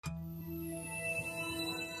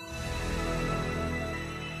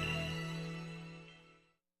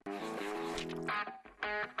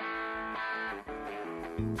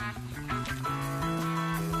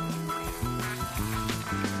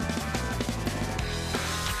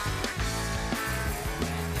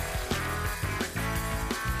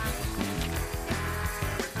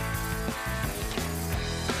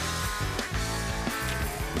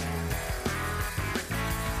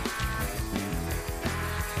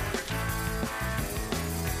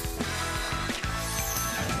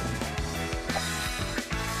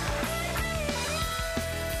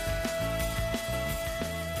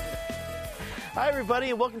Hi, everybody,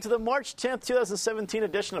 and welcome to the March 10th, 2017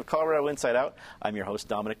 edition of Colorado Inside Out. I'm your host,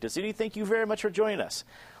 Dominic Dezzutti. Thank you very much for joining us.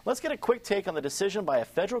 Let's get a quick take on the decision by a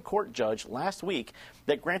federal court judge last week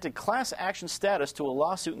that granted class action status to a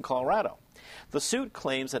lawsuit in Colorado. The suit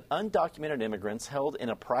claims that undocumented immigrants held in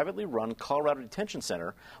a privately run Colorado detention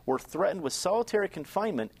center were threatened with solitary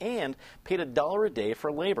confinement and paid $1 a day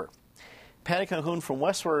for labor. Patty Calhoun from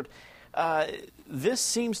Westward, this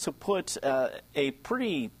seems to put a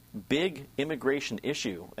pretty big immigration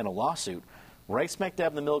issue in a lawsuit right smack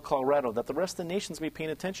dab in the middle of Colorado that the rest of the nation's going to be paying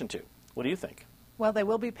attention to. What do you think? Well, they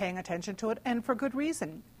will be paying attention to it, and for good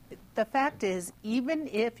reason. The fact is, even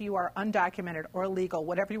if you are undocumented or illegal,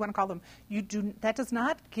 whatever you want to call them, that does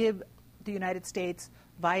not give the United States,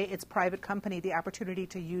 via its private company, the opportunity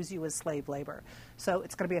to use you as slave labor. So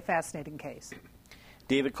it's going to be a fascinating case.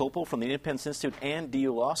 David Kopel from the Independence Institute and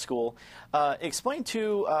DU Law School. Explain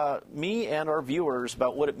to me and our viewers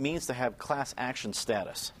about what it means to have class action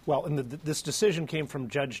status. Well, and this decision came from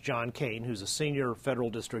Judge John Kane, who's a senior federal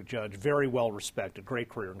district judge, very well respected, great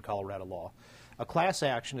career in Colorado law. A class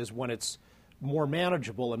action is when it's more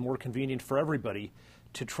manageable and more convenient for everybody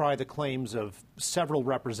to try the claims of several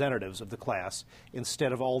representatives of the class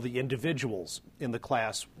instead of all the individuals in the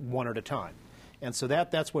class one at a time. And so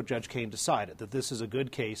that's what Judge Kane decided, that this is a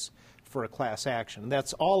good case for a class action. And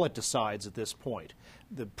that's all it decides at this point.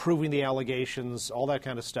 Proving the allegations, all that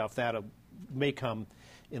kind of stuff, that may come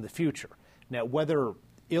in the future. Now, whether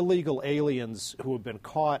illegal aliens who have been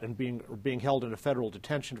caught and being held in a federal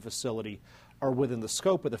detention facility are within the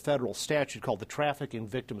scope of the federal statute called the Trafficking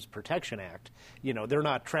Victims Protection Act, they're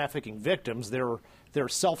not trafficking victims, they're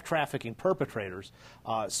self-trafficking perpetrators.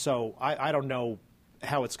 So I don't know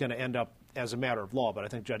how it's going to end up as a matter of law, but I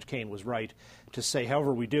think Judge Kane was right to say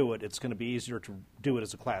however we do it, it's going to be easier to do it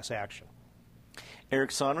as a class action.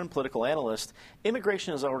 Eric Sonren, political analyst.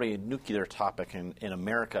 Immigration is already a nuclear topic in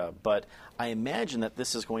America, but I imagine that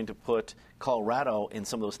this is going to put Colorado in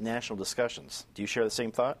some of those national discussions. Do you share the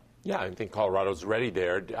same thought? Yeah, I think Colorado's ready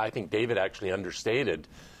there. I think David actually understated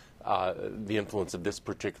the influence of this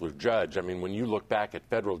particular judge. I mean, when you look back at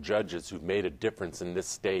federal judges who've made a difference in this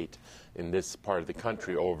state, in this part of the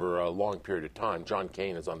country over a long period of time, John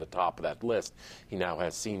Kane is on the top of that list. He now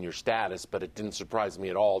has senior status, but it didn't surprise me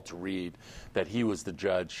at all to read that he was the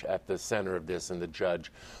judge at the center of this and the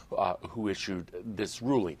judge who issued this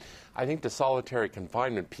ruling. I think the solitary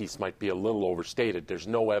confinement piece might be a little overstated. There's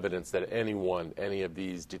no evidence that any of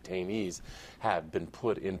these detainees have been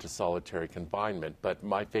put into solitary confinement, but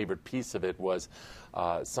my favorite piece of it was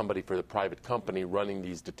somebody for the private company running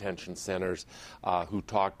these detention centers who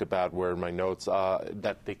talked about, where in my notes,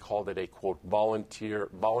 that they called it a, quote,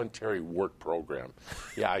 voluntary work program.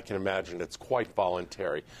 Yeah, I can imagine it's quite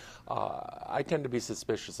voluntary. I tend to be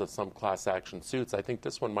suspicious of some class action suits. I think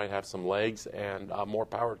this one might have some legs, and more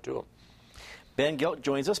power to them. Ben Gelt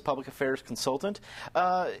joins us, public affairs consultant.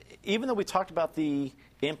 Even though we talked about the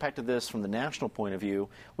impact of this from the national point of view,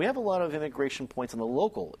 we have a lot of immigration points on the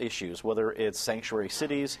local issues, whether it's sanctuary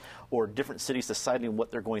cities or different cities deciding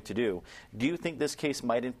what they're going to do. Do you think this case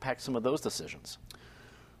might impact some of those decisions?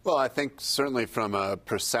 Well, I think certainly from a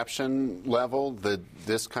perception level,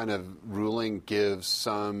 this kind of ruling gives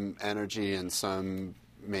some energy and some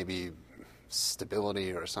maybe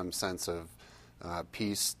stability or some sense of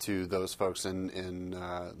peace to those folks in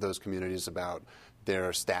those communities about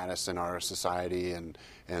their status in our society and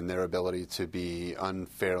their ability to be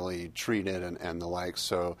unfairly treated and the like.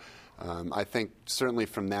 So I think certainly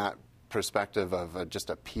from that perspective of just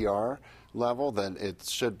a PR level, that it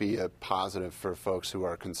should be a positive for folks who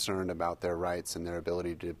are concerned about their rights and their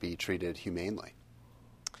ability to be treated humanely.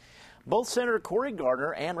 Both Senator Cory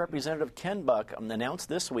Gardner and Representative Ken Buck announced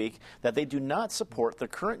this week that they do not support the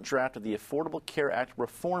current draft of the Affordable Care Act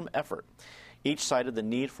reform effort. Each cited the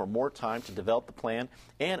need for more time to develop the plan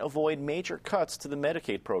and avoid major cuts to the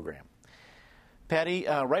Medicaid program. Patty,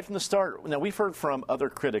 right from the start, now we've heard from other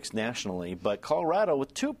critics nationally, but Colorado,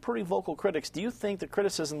 with two pretty vocal critics, do you think the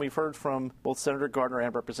criticism we've heard from both Senator Gardner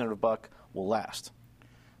and Representative Buck will last?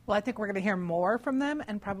 Well, I think we're going to hear more from them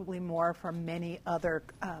and probably more from many other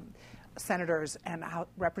senators and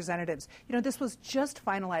representatives. This was just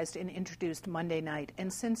finalized and introduced Monday night,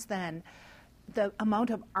 and since then, the amount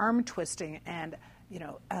of arm twisting and,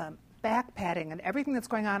 back padding and everything that's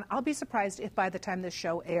going on, I'll be surprised if by the time this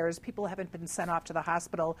show airs, people haven't been sent off to the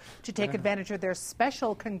hospital to take advantage of their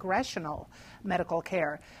special congressional medical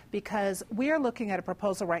care, because we are looking at a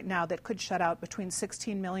proposal right now that could shut out between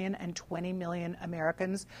 16 million and 20 million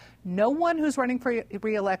Americans. No one who's running for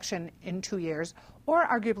re-election in 2 years, or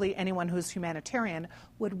arguably anyone who's humanitarian,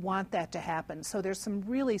 would want that to happen. So there's some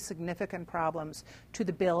really significant problems to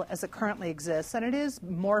the bill as it currently exists, and it is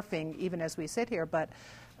morphing even as we sit here. But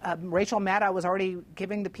Rachel Maddow was already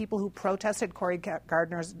giving the people who protested Cory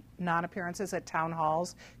Gardner's non-appearances at town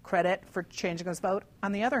halls credit for changing his vote.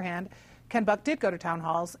 On the other hand, Ken Buck did go to town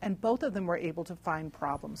halls, and both of them were able to find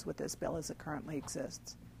problems with this bill as it currently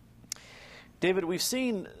exists. David, we've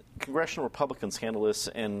seen congressional Republicans handle this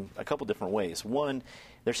in a couple different ways. One,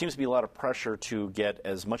 there seems to be a lot of pressure to get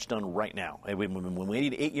as much done right now. We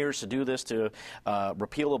need 8 years to do this, to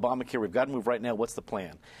repeal Obamacare. We've got to move right now. What's the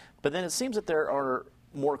plan? But then it seems that there are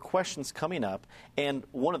more questions coming up, and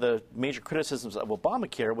one of the major criticisms of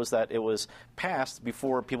Obamacare was that it was passed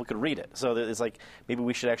before people could read it. So it's like, maybe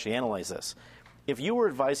we should actually analyze this. If you were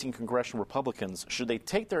advising congressional Republicans, should they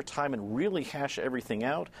take their time and really hash everything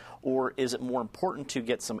out, or is it more important to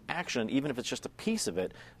get some action, even if it's just a piece of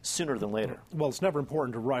it, sooner than later? Well, it's never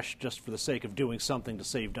important to rush just for the sake of doing something to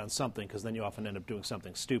say you've done something, because then you often end up doing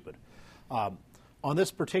something stupid. On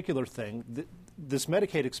this particular thing, this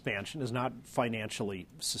Medicaid expansion is not financially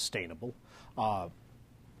sustainable.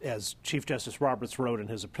 As Chief Justice Roberts wrote in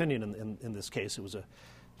his opinion in this case, it was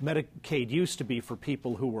Medicaid used to be for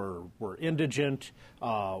people who were indigent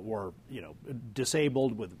or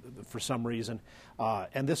disabled for some reason,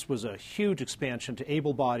 and this was a huge expansion to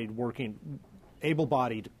able-bodied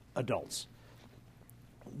adults.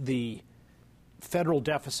 The federal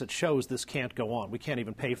deficit shows this can't go on. We can't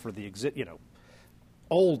even pay for the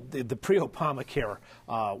the pre-Obamacare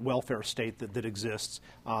welfare state that exists,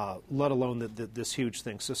 let alone this huge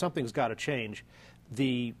thing. So something's got to change.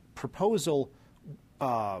 The proposal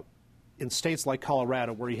in states like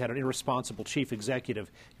Colorado, where you had an irresponsible chief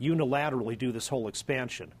executive unilaterally do this whole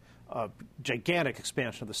expansion, gigantic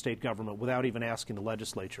expansion of the state government without even asking the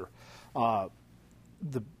legislature,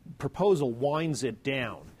 the proposal winds it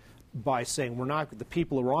down by saying the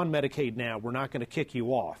people who are on Medicaid now, we're not going to kick you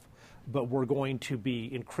off, but we're going to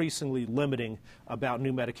be increasingly limiting about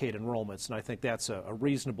new Medicaid enrollments, and I think that's a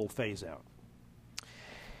reasonable phase-out.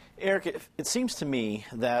 Eric, it seems to me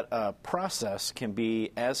that process can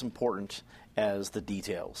be as important as the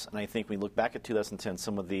details. And I think when we look back at 2010,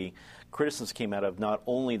 some of the criticisms came out of not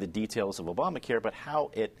only the details of Obamacare, but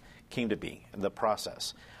how it came to be, the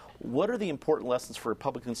process. What are the important lessons for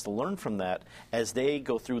Republicans to learn from that as they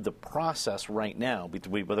go through the process right now,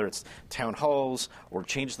 whether it's town halls or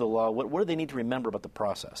change the law? What do they need to remember about the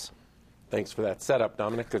process? Thanks for that setup,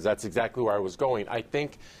 Dominic, because that's exactly where I was going. I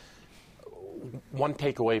think one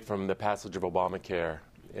takeaway from the passage of Obamacare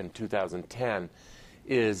in 2010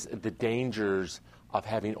 is the dangers of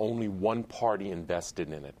having only one party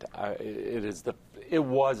invested in it. It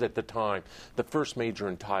was at the time the first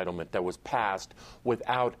major entitlement that was passed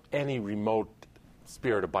without any remote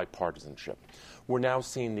spirit of bipartisanship. We're now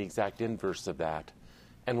seeing the exact inverse of that,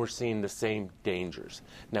 and we're seeing the same dangers.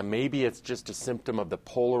 Now, maybe it's just a symptom of the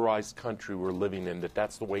polarized country we're living in,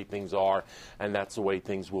 that's the way things are and that's the way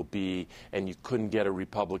things will be, and you couldn't get a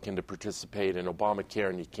Republican to participate in Obamacare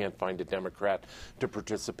and you can't find a Democrat to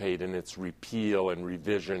participate in its repeal and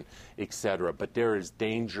revision, etc. But there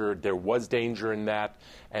was danger in that,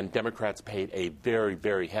 and Democrats paid a very,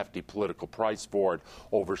 very hefty political price for it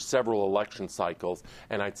over several election cycles,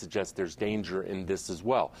 and I'd suggest there's danger in this as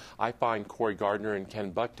well. I find Cory Gardner and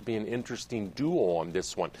Ken Buck to be an interesting duo on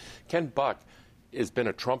this one. Ken Buck has been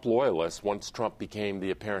a Trump loyalist once Trump became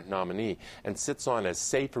the apparent nominee and sits on as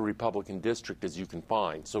safe a Republican district as you can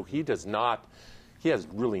find. So he has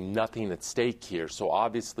really nothing at stake here. So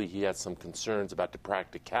obviously he has some concerns about the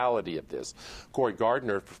practicality of this. Cory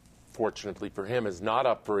Gardner, fortunately for him, is not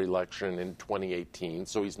up for election in 2018,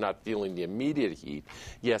 so he's not feeling the immediate heat.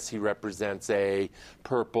 Yes, he represents a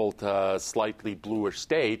purple to slightly bluish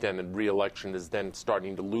state, and re-election is then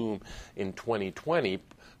starting to loom in 2020.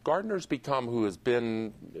 Gardner's become who has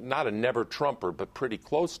been not a never-Trumper, but pretty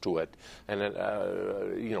close to it, and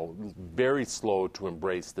very slow to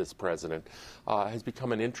embrace this president, has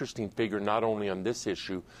become an interesting figure not only on this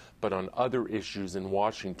issue, but on other issues in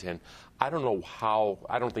Washington. I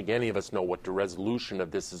don't think any of us know what the resolution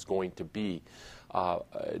of this is going to be.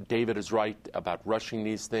 David is right about rushing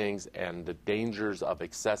these things and the dangers of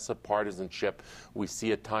excessive partisanship. We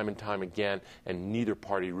see it time and time again, and neither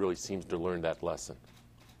party really seems to learn that lesson.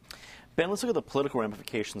 Ben, let's look at the political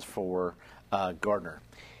ramifications for Gardner.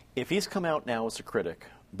 If he's come out now as a critic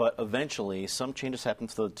but eventually some changes happen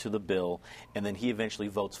to the bill, and then he eventually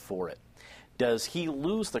votes for it. Does he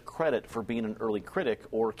lose the credit for being an early critic,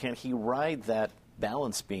 or can he ride that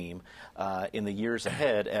balance beam in the years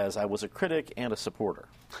ahead as I was a critic and a supporter?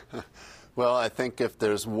 Well, I think if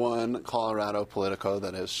there's one Colorado Politico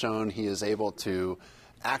that has shown he is able to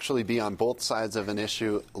actually be on both sides of an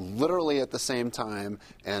issue literally at the same time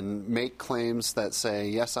and make claims that say,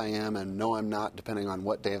 yes, I am, and no, I'm not, depending on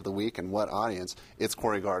what day of the week and what audience, it's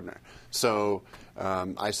Cory Gardner. So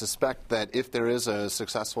I suspect that if there is a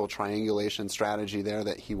successful triangulation strategy there,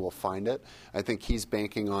 that he will find it. I think he's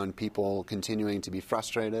banking on people continuing to be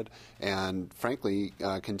frustrated and, frankly,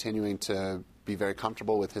 continuing to be very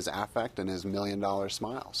comfortable with his affect and his $1 million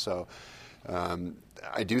smile. So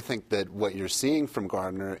I do think that what you're seeing from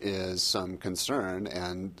Gardner is some concern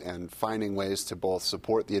and finding ways to both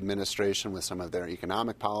support the administration with some of their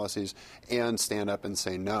economic policies and stand up and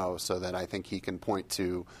say no, so that I think he can point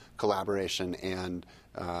to collaboration and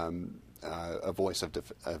a voice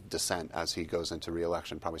of dissent as he goes into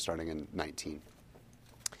re-election, probably starting in 19.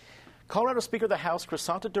 Colorado Speaker of the House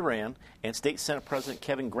Crisanta Duran and State Senate President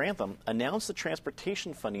Kevin Grantham announced the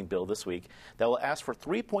transportation funding bill this week that will ask for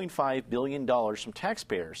 $3.5 billion from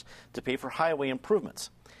taxpayers to pay for highway improvements.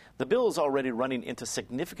 The bill is already running into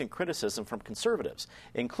significant criticism from conservatives,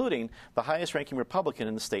 including the highest-ranking Republican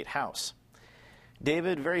in the state House.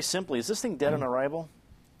 David, very simply, is this thing dead on arrival?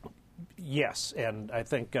 Yes, and I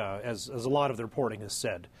think, as a lot of the reporting has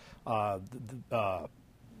said,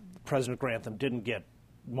 President Grantham didn't get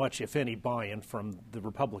much, if any, buy-in from the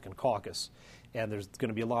Republican caucus, and there's going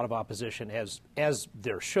to be a lot of opposition, as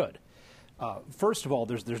there should. First of all,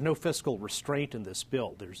 there's no fiscal restraint in this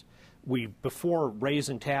bill. Before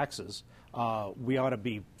raising taxes, we ought to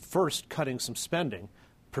be first cutting some spending,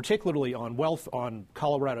 particularly on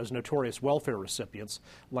Colorado's notorious welfare recipients,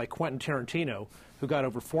 like Quentin Tarantino, who got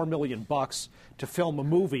over $4 million to film a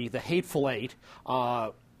movie, The Hateful Eight,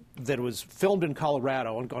 that was filmed in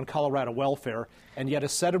Colorado on Colorado welfare, and yet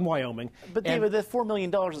is set in Wyoming. But David, that $4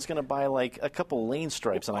 million is going to buy like a couple lane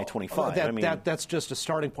stripes on I-25. That's just a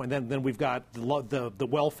starting point. Then we've got the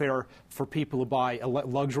welfare for people who buy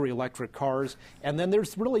luxury electric cars, and then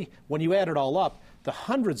there's really, when you add it all up, the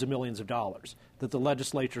hundreds of millions of dollars that the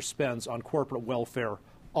legislature spends on corporate welfare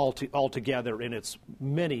altogether in its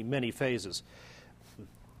many, many phases.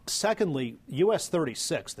 Secondly, US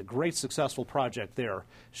 36, the great successful project there,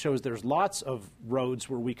 shows there's lots of roads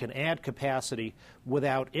where we can add capacity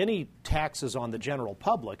without any taxes on the general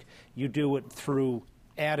public. You do it through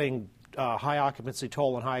adding high occupancy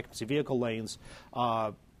toll and high occupancy vehicle lanes,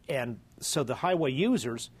 and so the highway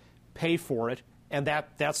users pay for it, and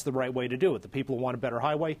that's the right way to do it. The people who want a better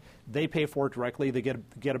highway, they pay for it directly, they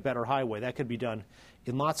get a better highway. That could be done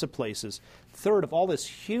in lots of places. Third, of all this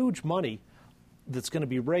huge money that's going to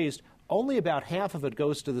be raised, only about half of it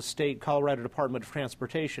goes to the state Colorado Department of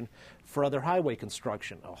Transportation for other highway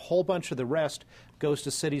construction. A whole bunch of the rest goes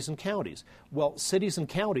to cities and counties. Well, cities and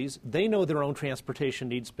counties, they know their own transportation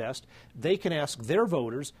needs best. They can ask their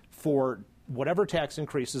voters for whatever tax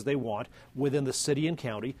increases they want within the city and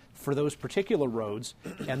county for those particular roads,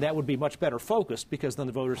 and that would be much better focused, because then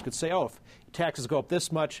the voters could say, oh, if taxes go up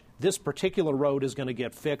this much, this particular road is going to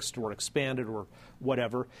get fixed or expanded or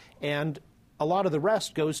whatever. And a lot of the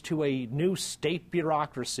rest goes to a new state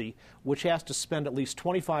bureaucracy, which has to spend at least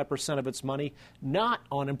 25% of its money not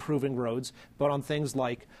on improving roads, but on things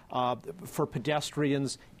like for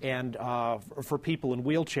pedestrians and for people in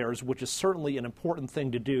wheelchairs, which is certainly an important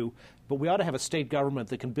thing to do. But we ought to have a state government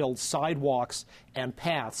that can build sidewalks and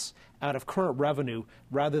paths out of current revenue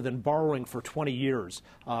rather than borrowing for 20 years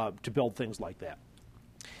to build things like that.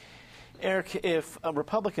 Eric, if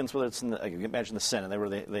Republicans, whether it's in I can imagine the Senate, where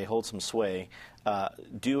they hold some sway,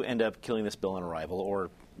 do end up killing this bill on arrival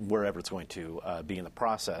or wherever it's going to be in the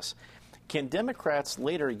process, can Democrats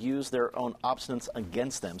later use their own obstinance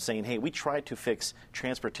against them, saying, hey, we tried to fix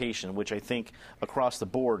transportation, which I think across the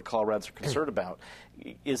board Coloradans are concerned about?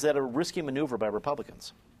 Is that a risky maneuver by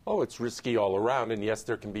Republicans? Oh, it's risky all around, and yes,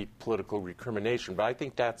 there can be political recrimination, but I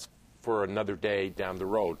think that's for another day down the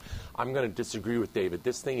road. I'm going to disagree with David.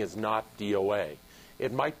 This thing is not DOA.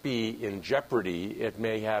 It might be in jeopardy. It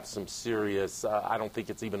may have some serious, I don't think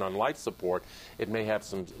it's even on life support. It may have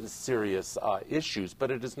some serious issues, but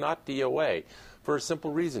it is not DOA for a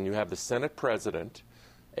simple reason. You have the Senate president,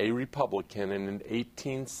 a Republican, and in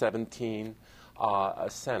 1817,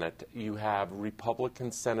 Senate, you have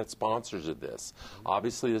Republican Senate sponsors of this.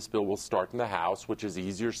 Obviously, this bill will start in the House, which is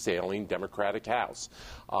easier sailing, Democratic House.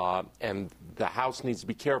 And the House needs to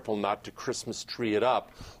be careful not to Christmas tree it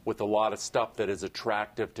up with a lot of stuff that is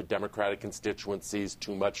attractive to Democratic constituencies,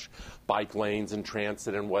 too much bike lanes and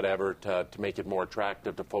transit and whatever to make it more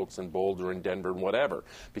attractive to folks in Boulder and Denver and whatever,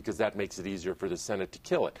 because that makes it easier for the Senate to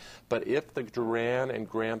kill it. But if the Duran and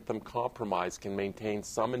Grantham compromise can maintain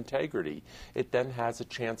some integrity, it then has a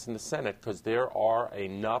chance in the Senate, because there are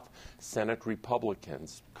enough Senate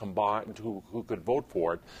Republicans combined who could vote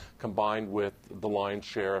for it, combined with the lion's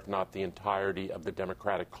share, if not the entirety, of the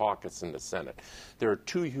Democratic caucus in the Senate. There are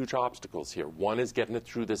two huge obstacles here. One is getting it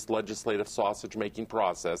through this legislative sausage-making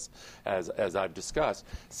process, as I've discussed.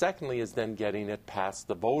 Secondly is then getting it past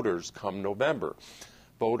the voters come November.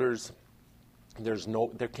 Voters, there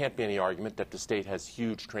can't be any argument that the state has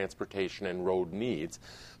huge transportation and road needs,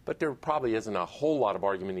 but there probably isn't a whole lot of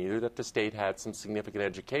argument either that the state had some significant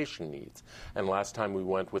education needs. And last time we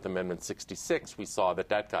went with Amendment 66, we saw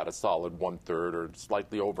that got a solid 1/3 or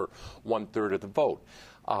slightly over 1/3 of the vote.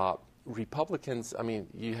 Republicans, I mean,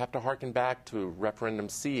 you have to hearken back to Referendum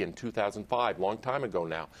C in 2005, long time ago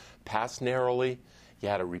now, passed narrowly. You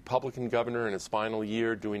had a Republican governor in his final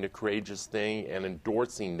year doing a courageous thing and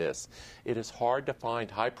endorsing this. It is hard to find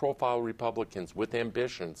high-profile Republicans with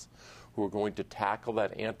ambitions who are going to tackle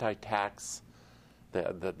that anti-tax,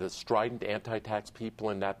 the strident anti-tax people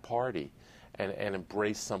in that party and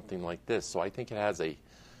embrace something like this. So I think it has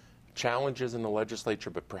challenges in the legislature,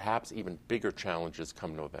 but perhaps even bigger challenges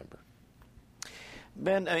come November.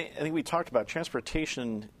 Ben, I think we talked about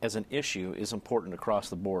transportation as an issue is important across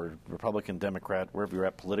the board, Republican, Democrat, wherever you're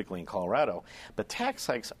at politically in Colorado, but tax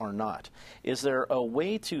hikes are not. Is there a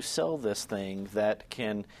way to sell this thing that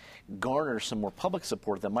can garner some more public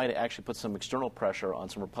support that might actually put some external pressure on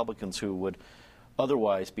some Republicans who would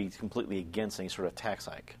otherwise be completely against any sort of tax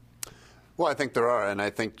hike? Well, I think there are, and I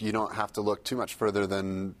think you don't have to look too much further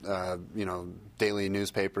than daily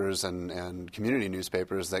newspapers and community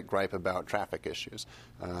newspapers that gripe about traffic issues.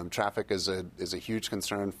 Traffic is a huge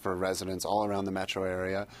concern for residents all around the metro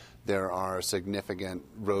area. There are significant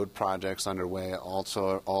road projects underway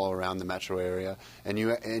also all around the metro area, and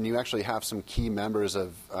you actually have some key members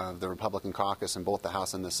of the Republican caucus in both the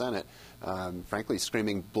House and the Senate, frankly,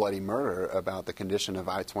 screaming bloody murder about the condition of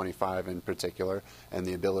I-25 in particular and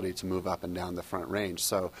the ability to move up and down the Front Range.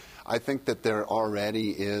 So I think that there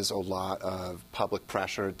already is a lot of public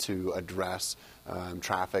pressure to address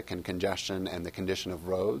traffic and congestion and the condition of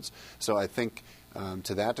roads. So I think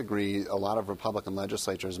to that degree, a lot of Republican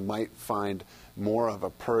legislatures might find more of a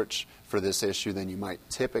perch for this issue than you might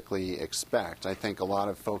typically expect. I think a lot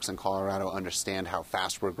of folks in Colorado understand how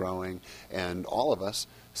fast we're growing, and all of us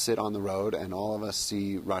sit on the road and all of us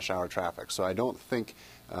see rush hour traffic. So I don't think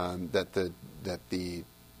that the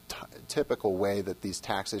typical way that these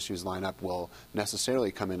tax issues line up will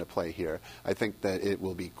necessarily come into play here. I think that it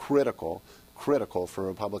will be critical for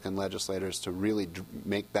Republican legislators to really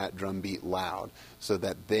make that drumbeat loud so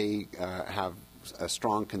that they have a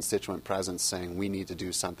strong constituent presence saying we need to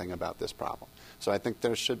do something about this problem. So I think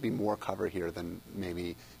there should be more cover here than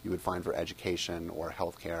maybe you would find for education or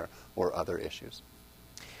healthcare or other issues.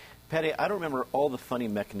 Patty, I don't remember all the funny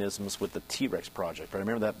mechanisms with the T-Rex project, but I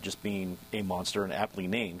remember that just being a monster and aptly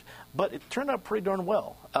named. But it turned out pretty darn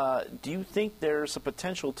well. Do you think there's a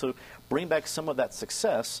potential to bring back some of that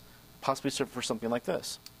success, possibly for something like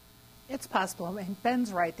this? It's possible. I mean,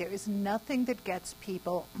 Ben's right. There is nothing that gets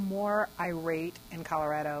people more irate in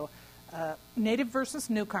Colorado. Native versus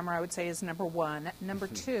newcomer, I would say, is number one. Number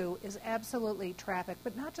two is absolutely traffic,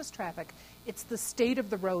 but not just traffic. It's the state of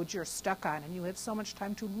the roads you're stuck on, and you have so much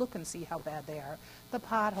time to look and see how bad they are. The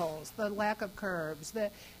potholes, the lack of curbs,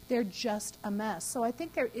 they're just a mess. So I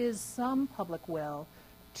think there is some public will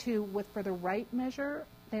to, for the right measure,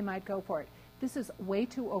 they might go for it. This is way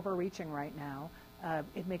too overreaching right now.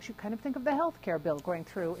 It makes you kind of think of the health care bill going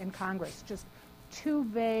through in Congress. Just too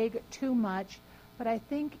vague, too much. But I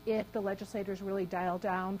think if the legislators really dial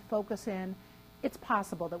down, focus in, it's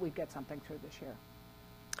possible that we'd get something through this year.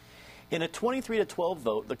 In a 23-12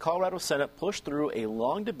 vote, the Colorado Senate pushed through a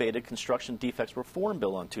long-debated construction defects reform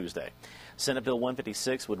bill on Tuesday. Senate Bill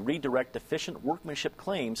 156 would redirect deficient workmanship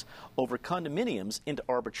claims over condominiums into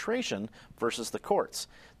arbitration versus the courts.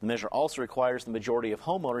 The measure also requires the majority of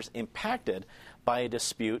homeowners impacted by a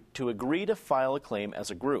dispute to agree to file a claim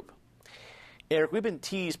as a group. Eric, we've been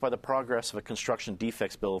teased by the progress of a construction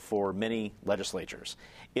defects bill for many legislatures.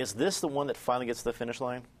 Is this the one that finally gets to the finish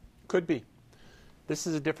line? Could be. This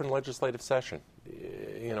is a different legislative session.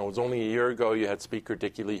 It was only a year ago you had Speaker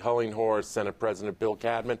Dickie Lee Hullinghorst, Senate President Bill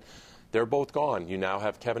Cadman. They're both gone. You now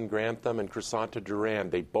have Kevin Grantham and Crisanta Duran.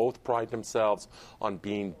 They both pride themselves on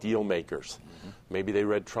being deal makers. Maybe they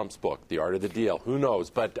read Trump's book, The Art of the Deal. Who knows?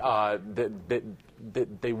 But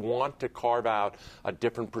they want to carve out a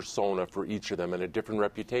different persona for each of them and a different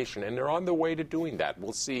reputation, and they're on the way to doing that.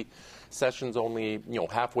 We'll see. Session's only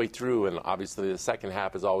halfway through, and obviously the second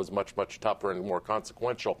half is always much, much tougher and more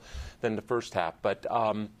consequential than the first half. But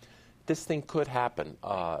this thing could happen.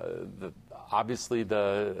 Obviously,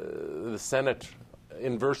 the Senate,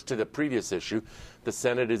 inverse to the previous issue, the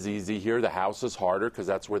Senate is easy here. The House is harder because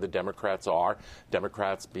that's where the Democrats are.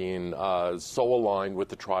 Democrats being so aligned with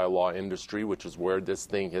the trial law industry, which is where this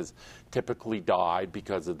thing has typically died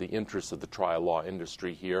because of the interests of the trial law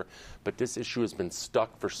industry here. But this issue has been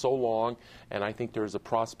stuck for so long, and I think there's a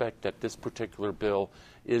prospect that this particular bill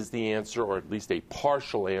is the answer, or at least a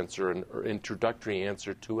partial answer, an introductory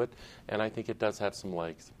answer to it, and I think it does have some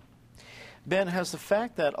legs. Ben, has the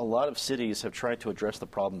fact that a lot of cities have tried to address the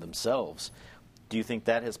problem themselves, do you think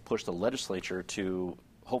that has pushed the legislature to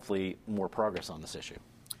hopefully more progress on this issue?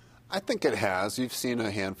 I think it has. You've seen a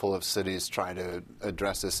handful of cities try to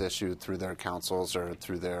address this issue through their councils or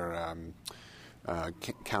through their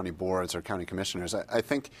county boards or county commissioners. I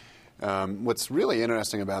think what's really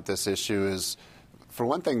interesting about this issue is, for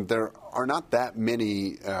one thing, there are not that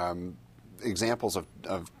many examples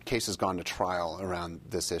of cases gone to trial around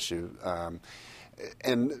this issue.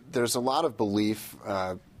 And there's a lot of belief,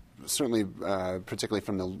 certainly particularly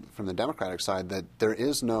from the Democratic side, that there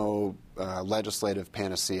is no legislative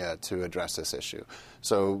panacea to address this issue.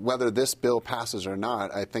 So whether this bill passes or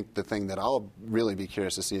not, I think the thing that I'll really be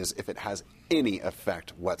curious to see is if it has any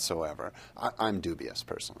effect whatsoever. I'm dubious,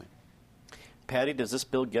 personally. Patty, does this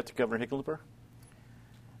bill get to Governor Hickenlooper?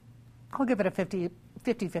 I'll give it a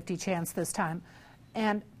 50-50 chance this time.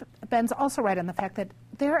 And Ben's also right on the fact that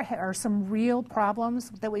there are some real problems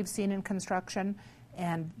that we've seen in construction,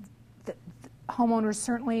 and the homeowners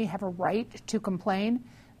certainly have a right to complain.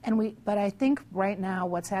 But I think right now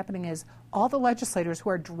what's happening is all the legislators who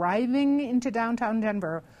are driving into downtown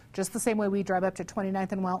Denver, just the same way we drive up to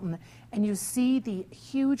 29th and Welton, and you see the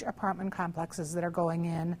huge apartment complexes that are going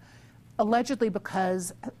in, allegedly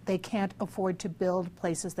because they can't afford to build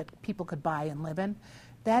places that people could buy and live in.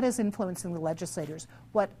 That is influencing the legislators.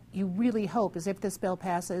 What you really hope is if this bill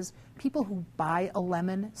passes, people who buy a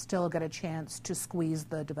lemon still get a chance to squeeze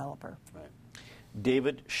the developer. Right.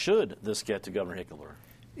 David, should this get to Governor Hickenlooper?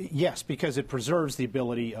 Yes, because it preserves the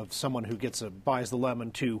ability of someone who buys the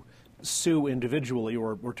lemon to sue individually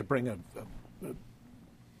or to bring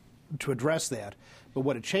to address that. But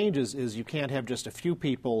what it changes is you can't have just a few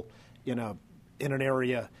people in an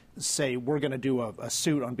area say we're going to do a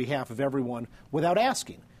suit on behalf of everyone without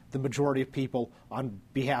asking the majority of people on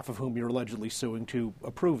behalf of whom you're allegedly suing to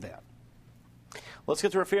approve that. Let's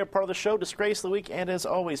get to our favorite part of the show, Disgrace of the Week. And as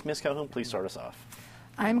always, Ms. Calhoun, please start us off.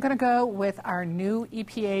 I'm going to go with our new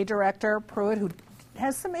EPA director, Pruitt, who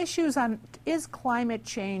has some issues on, is climate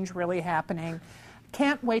change really happening?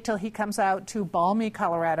 Can't wait till he comes out to balmy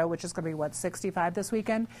Colorado, which is going to be, 65 this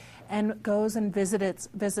weekend, and goes and visits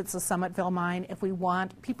the Summitville mine. If we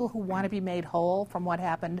want people who want to be made whole from what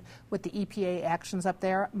happened with the EPA actions up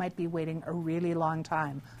there, might be waiting a really long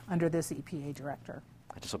time under this EPA director.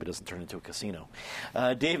 I just hope it doesn't turn into a casino.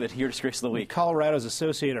 David, your Disgrace of the Week. Colorado's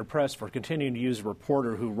Associated Press for continuing to use a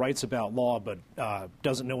reporter who writes about law but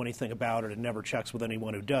doesn't know anything about it and never checks with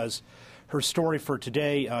anyone who does. Her story for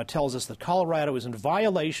today tells us that Colorado is in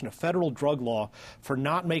violation of federal drug law for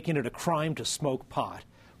not making it a crime to smoke pot,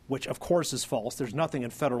 which of course is false. There's nothing in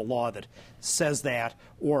federal law that says that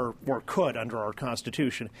or could under our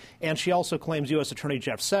Constitution. And she also claims U.S. Attorney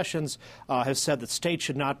Jeff Sessions has said that states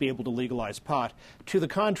should not be able to legalize pot. To the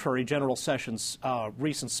contrary, General Sessions'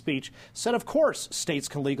 recent speech said, of course, states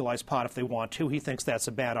can legalize pot if they want to. He thinks that's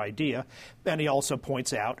a bad idea. And he also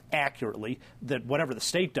points out accurately that whatever the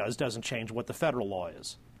state does doesn't change what the federal law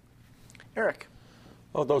is. Eric.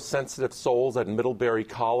 Oh, those sensitive souls at Middlebury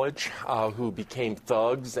College who became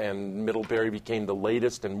thugs, and Middlebury became the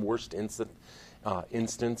latest and worst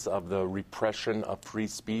instance of the repression of free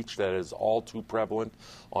speech that is all too prevalent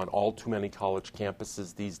on all too many college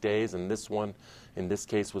campuses these days. And this one, in this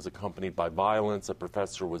case, was accompanied by violence. A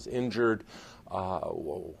professor was injured.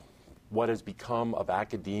 What has become of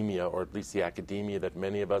academia, or at least the academia that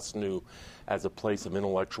many of us knew as a place of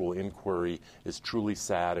intellectual inquiry, is truly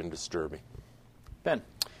sad and disturbing. Ben.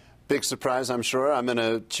 Big surprise, I'm sure. I'm going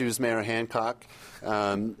to choose Mayor Hancock.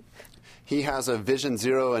 He has a Vision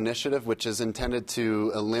Zero initiative, which is intended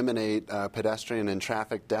to eliminate pedestrian and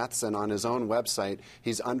traffic deaths. And on his own website,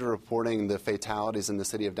 he's underreporting the fatalities in the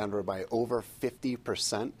city of Denver by over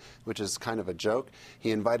 50%, which is kind of a joke.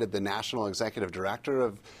 He invited the national executive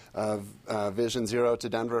director of Vision Zero to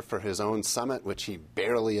Denver for his own summit, which he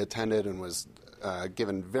barely attended and was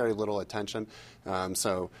given very little attention.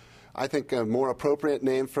 So I think a more appropriate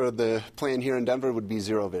name for the plan here in Denver would be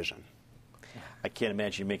Zero Vision. I can't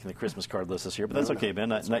imagine you making the Christmas card list this year, but that's okay, Ben.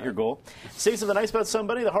 Not your goal. Say something nice about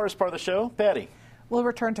somebody, the hardest part of the show. Patty. We'll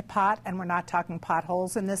return to pot, and we're not talking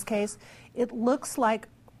potholes in this case. It looks like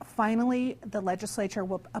finally the legislature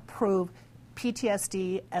will approve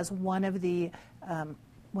PTSD as one of the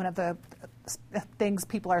things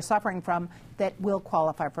people are suffering from that will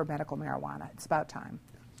qualify for medical marijuana. It's about time.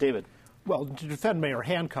 David. Well, to defend Mayor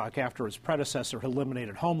Hancock after his predecessor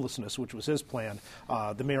eliminated homelessness, which was his plan,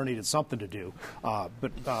 the mayor needed something to do.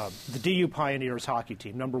 But the DU Pioneers hockey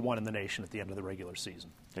team, #1 in the nation at the end of the regular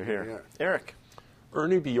season. You're here. Yeah. Eric.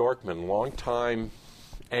 Ernie Bjorkman, longtime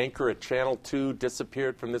anchor at Channel 2,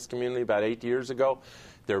 disappeared from this community about 8 years ago.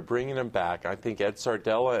 They're bringing him back. I think Ed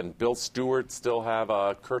Sardella and Bill Stewart still have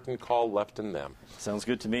a curtain call left in them. Sounds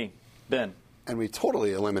good to me. Ben. And we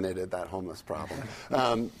totally eliminated that homeless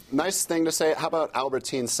problem. Nice thing to say. How about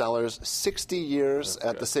Albertine Sellers? 60 years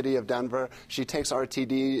at the city of Denver. She takes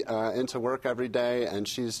RTD into work every day, and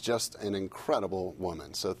she's just an incredible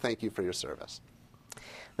woman. So thank you for your service.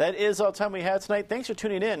 That is all the time we have tonight. Thanks for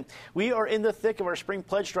tuning in. We are in the thick of our Spring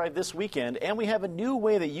Pledge Drive this weekend, and we have a new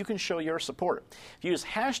way that you can show your support. If you use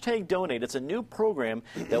 #Donate, it's a new program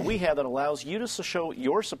that we have that allows you to show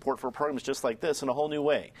your support for programs just like this in a whole new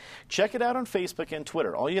way. Check it out on Facebook and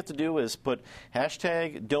Twitter. All you have to do is put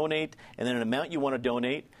 #Donate and then an amount you want to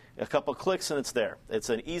donate. A couple clicks and it's there. It's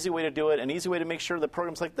an easy way to do it, an easy way to make sure that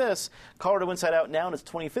programs like this, Colorado Inside Out now in its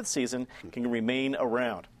 25th season, can remain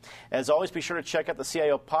around. As always, be sure to check out the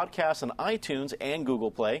CIO podcast on iTunes and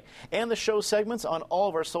Google Play, and the show segments on all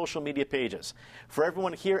of our social media pages. For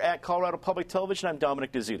everyone here at Colorado Public Television, I'm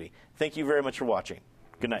Dominic Dezzutti. Thank you very much for watching.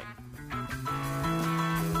 Good night.